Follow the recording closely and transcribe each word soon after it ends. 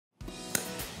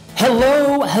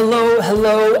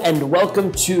Hello, and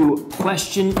welcome to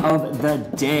Question of the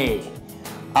Day.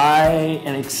 I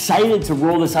am excited to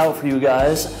roll this out for you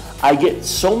guys. I get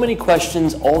so many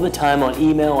questions all the time on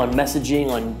email, on messaging,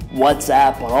 on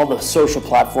WhatsApp, on all the social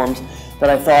platforms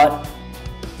that I thought,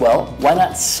 well, why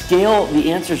not scale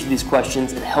the answers to these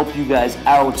questions and help you guys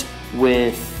out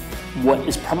with what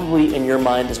is probably in your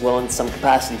mind as well in some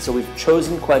capacity. So we've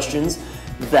chosen questions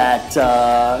that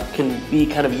can be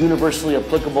kind of universally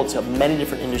applicable to many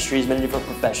different industries, many different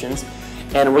professions,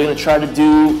 and we're going to try to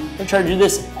do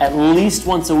this at least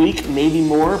once a week, maybe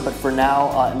more, but for now,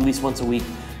 at least once a week.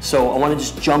 So I want to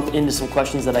just jump into some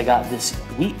questions that I got this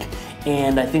week,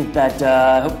 and I think that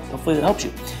hopefully that helps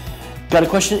you. Got a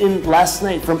question in last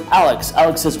night from Alex.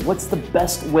 Alex says, "What's the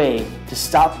best way to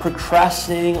stop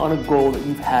procrastinating on a goal that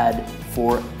you've had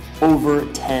for over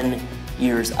 10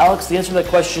 years?" Alex, the answer to that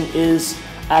question is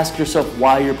ask yourself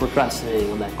why you're procrastinating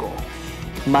on that goal.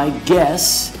 My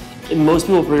guess, most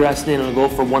people procrastinate on a goal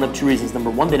for one of two reasons. Number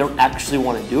one, they don't actually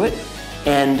want to do it.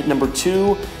 And number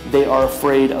two, they are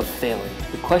afraid of failing.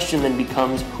 The question then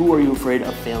becomes, who are you afraid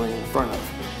of failing in front of?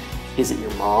 Is it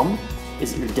your mom?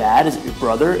 Is it your dad? Is it your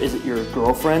brother? Is it your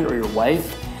girlfriend or your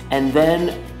wife? And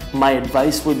then my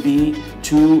advice would be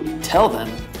to tell them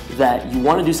that you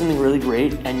want to do something really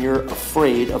great and you're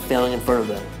afraid of failing in front of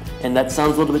them. And that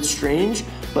sounds a little bit strange,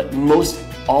 but most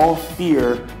all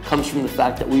fear comes from the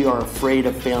fact that we are afraid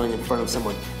of failing in front of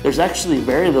someone. There's actually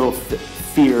very little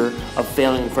fear of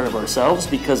failing in front of ourselves,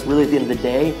 because really at the end of the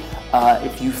day,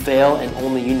 if you fail and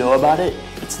only you know about it,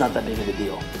 it's not that big of a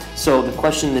deal. So the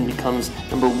question then becomes,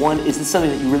 number one, is this something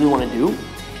that you really want to do?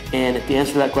 And if the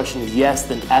answer to that question is yes,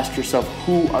 then ask yourself,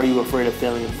 who are you afraid of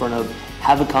failing in front of?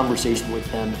 Have a conversation with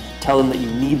them. Tell them that you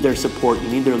need their support, you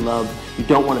need their love, you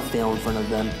don't want to fail in front of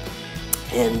them.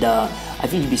 And I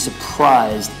think you'd be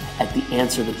surprised at the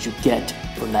answer that you get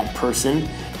from that person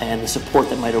and the support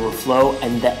that might overflow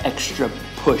and the extra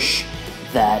push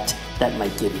that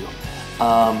might give you.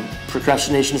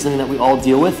 Procrastination is something that we all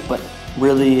deal with, but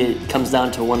really it comes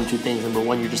down to one of two things. Number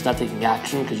one, you're just not taking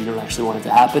action because you don't actually want it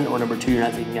to happen, or number two, you're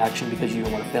not taking action because you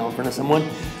don't want to fail in front of someone.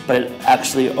 But it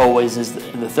actually always is,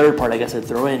 and the third part I guess I'd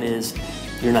throw in is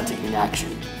you're not taking action.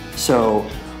 So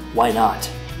why not?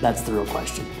 That's the real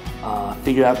question.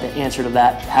 Figure out the answer to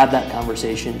that, have that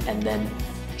conversation, and then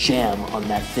jam on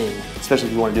that thing, especially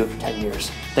if you want to do it for 10 years.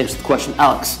 Thanks for the question,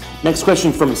 Alex. Next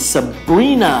question from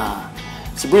Sabrina.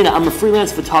 Sabrina, I'm a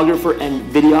freelance photographer and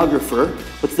videographer.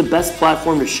 What's the best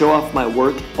platform to show off my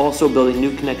work, also building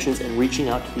new connections and reaching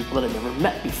out to people that I've never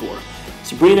met before?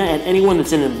 Sabrina, and anyone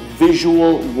that's in a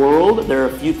visual world, there are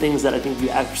a few things that I think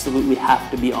you absolutely have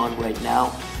to be on right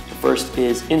now. The first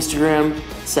is Instagram,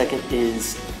 second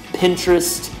is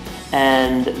Pinterest,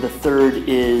 and the third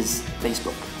is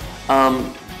Facebook.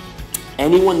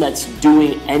 Anyone that's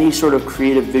doing any sort of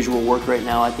creative visual work right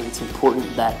now, I think it's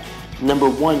important that, number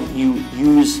one, you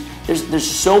use, there's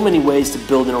so many ways to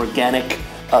build an organic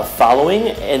following,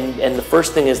 and the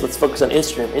first thing is, let's focus on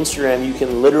Instagram. Instagram, you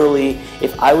can literally,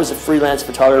 if I was a freelance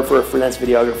photographer, a freelance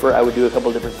videographer, I would do a couple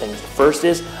of different things. The first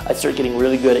is, I'd start getting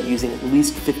really good at using at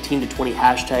least 15 to 20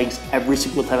 hashtags every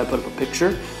single time I put up a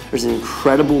picture. There's an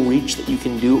incredible reach that you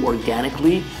can do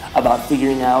organically about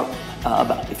figuring out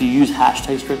about if you use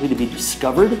hashtags correctly to be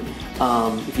discovered,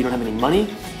 if you don't have any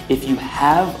money. If you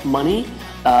have money,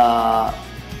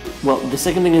 well, the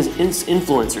second thing is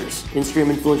influencers.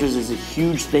 Instagram influencers is a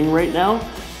huge thing right now.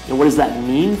 And what does that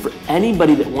mean? For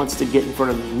anybody that wants to get in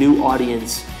front of a new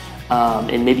audience,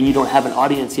 and maybe you don't have an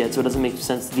audience yet, so it doesn't make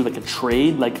sense to do like a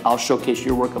trade, like I'll showcase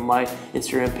your work on my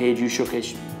Instagram page, you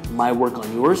showcase my work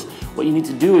on yours. What you need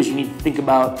to do is you need to think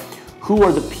about who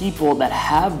are the people that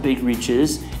have big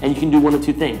reaches, and you can do one of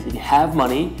two things. If you have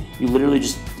money, you literally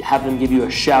just have them give you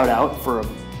a shout out for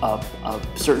a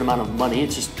certain amount of money.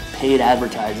 It's just paid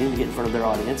advertising to get in front of their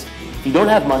audience. If you don't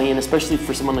have money, and especially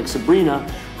for someone like Sabrina,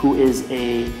 who is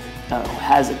who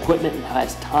has equipment and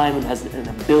has time and has an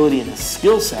ability and a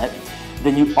skill set,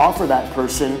 then you offer that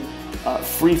person a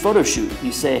free photo shoot.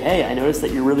 You say, hey, I noticed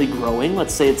that you're really growing.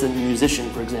 Let's say it's a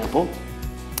musician, for example.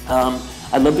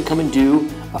 I'd love to come and do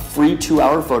a free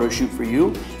 2-hour photo shoot for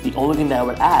you. The only thing that I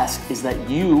would ask is that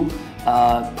you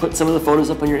put some of the photos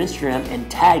up on your Instagram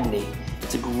and tag me.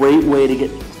 It's a great way to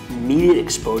get immediate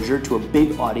exposure to a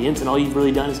big audience, and all you've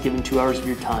really done is given 2 hours of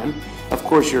your time. Of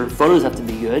course, your photos have to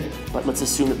be good, but let's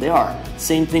assume that they are.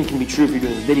 Same thing can be true if you're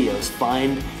doing videos.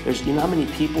 You know how many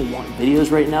people want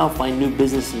videos right now? Find new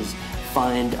businesses,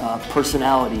 find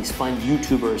personalities, find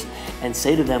YouTubers, and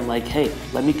say to them like, hey,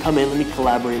 let me come in, let me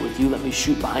collaborate with you, let me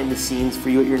shoot behind the scenes for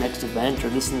you at your next event or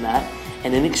this and that,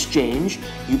 And in exchange,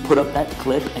 you put up that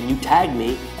clip and you tag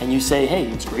me and you say, hey,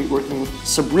 it's great working with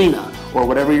Sabrina or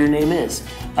whatever your name is.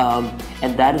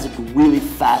 And that is a really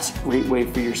fast, great way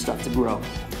for your stuff to grow.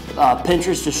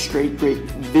 Pinterest, just straight, great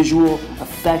visual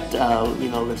effect.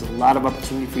 There's a lot of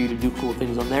opportunity for you to do cool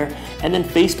things on there. And then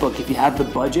Facebook, if you have the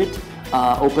budget,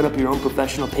 open up your own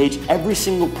professional page. Every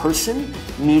single person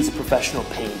needs a professional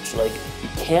page. Like, you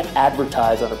can't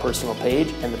advertise on a personal page,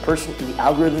 and the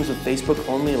algorithms of Facebook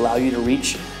only allow you to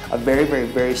reach a very, very,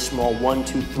 very small 1%,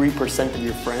 2%, 3% of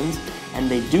your friends, and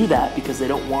they do that because they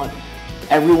don't want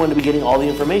everyone to be getting all the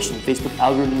information. Facebook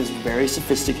algorithm is very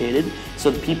sophisticated,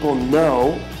 so that people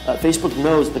know, Facebook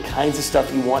knows the kinds of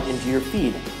stuff you want into your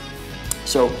feed.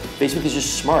 So Facebook is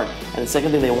just smart. And the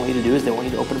second thing they want you to do is they want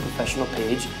you to open a professional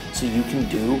page so you can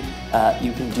do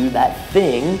that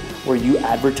thing where you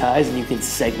advertise and you can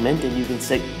segment, and you can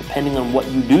depending on what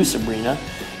you do, Sabrina,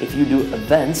 if you do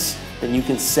events, then you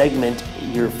can segment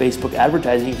your Facebook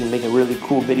advertising. You can make a really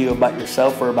cool video about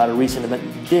yourself or about a recent event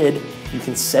you did. You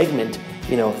can segment,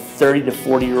 30 to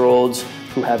 40-year-olds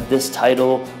who have this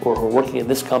title or who are working at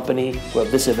this company, who have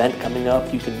this event coming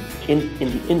up. You can, in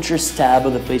the interests tab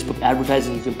of the Facebook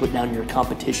advertising, you can put down your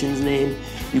competition's name.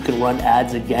 You can run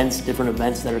ads against different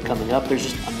events that are coming up. There's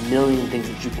just a million things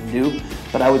that you can do,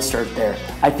 but I would start there.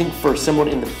 I think for someone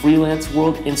in the freelance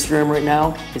world, Instagram right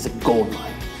now is a gold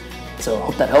mine. So I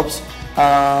hope that helps.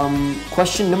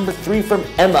 Question number 3 from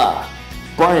Emma.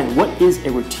 Brian, what is a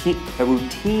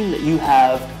routine that you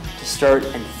have to start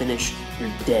and finish your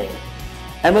day?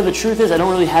 Emma, the truth is I don't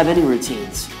really have any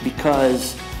routines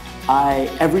because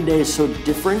every day is so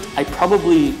different. I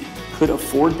probably could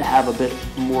afford to have a bit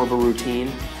more of a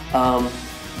routine,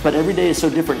 but every day is so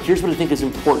different. Here's what I think is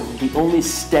important. The only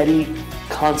steady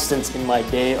constants in my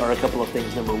day are a couple of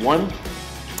things. Number 1,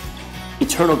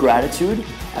 eternal gratitude.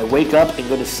 I wake up and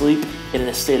go to sleep in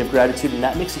a state of gratitude, and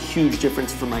that makes a huge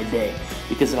difference for my day.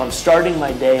 Because if I'm starting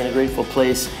my day in a grateful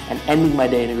place and ending my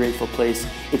day in a grateful place,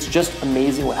 it's just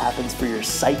amazing what happens for your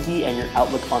psyche and your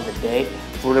outlook on the day,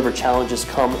 for whatever challenges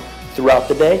come throughout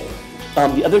the day.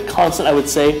 The other constant I would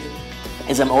say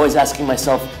is I'm always asking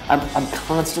myself, I'm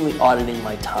constantly auditing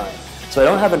my time. So I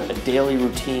don't have a daily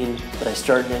routine that I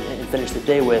start and finish the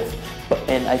day with,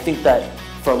 and I think that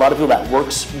for a lot of people that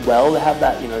works well to have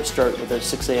that, start with a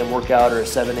 6 a.m. workout or a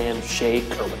 7 a.m. shake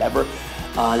or whatever,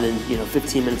 and then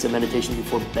 15 minutes of meditation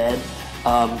before bed.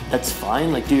 That's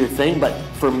fine, do your thing. But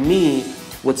for me,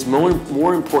 what's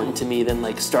more important to me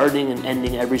than starting and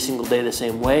ending every single day the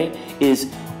same way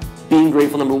is being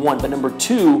grateful, number 1. But number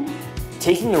 2,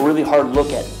 taking a really hard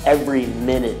look at every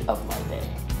minute of my day.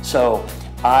 So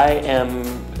I am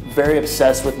very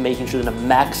obsessed with making sure that I'm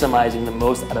maximizing the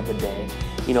most out of the day.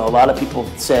 A lot of people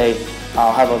say,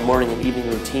 I'll have a morning and evening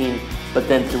routine, but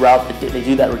then throughout the day, they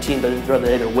do that routine, but then throughout the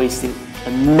day, they're wasting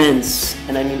immense,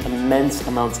 and I mean immense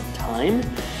amounts of time.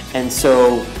 And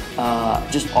so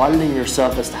just auditing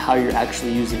yourself as to how you're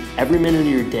actually using every minute of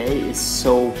your day is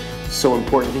so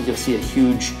important. I think you'll see a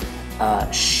huge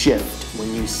shift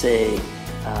when you say,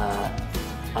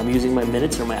 I'm using my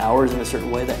minutes or my hours in a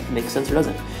certain way that makes sense or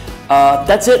doesn't.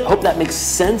 That's it. Hope that makes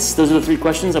sense. Those are the 3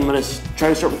 questions. I'm going to try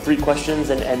to start with 3 questions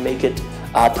and make it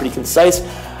pretty concise.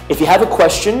 If you have a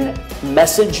question,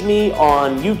 message me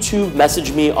on YouTube,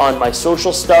 message me on my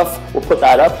social stuff. We'll put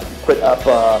that up.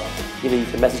 You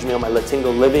can message me on my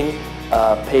Latingo Living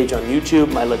page on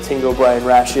YouTube, my Latingo Brian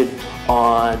Rashid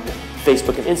on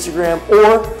Facebook and Instagram,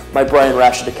 or my Brian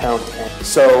Rashid account.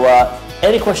 So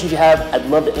any questions you have, I'd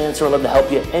love to answer. I'd love to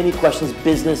help you. Any questions,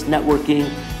 business, networking,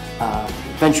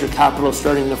 venture capital,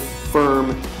 starting a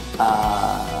firm,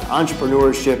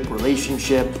 entrepreneurship,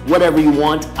 relationship, whatever you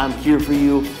want, I'm here for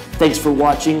you. Thanks for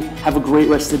watching. Have a great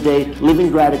rest of the day. Live in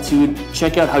gratitude.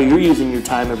 Check out how you're using your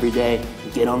time every day.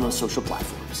 And get on those social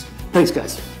platforms. Thanks,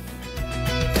 guys.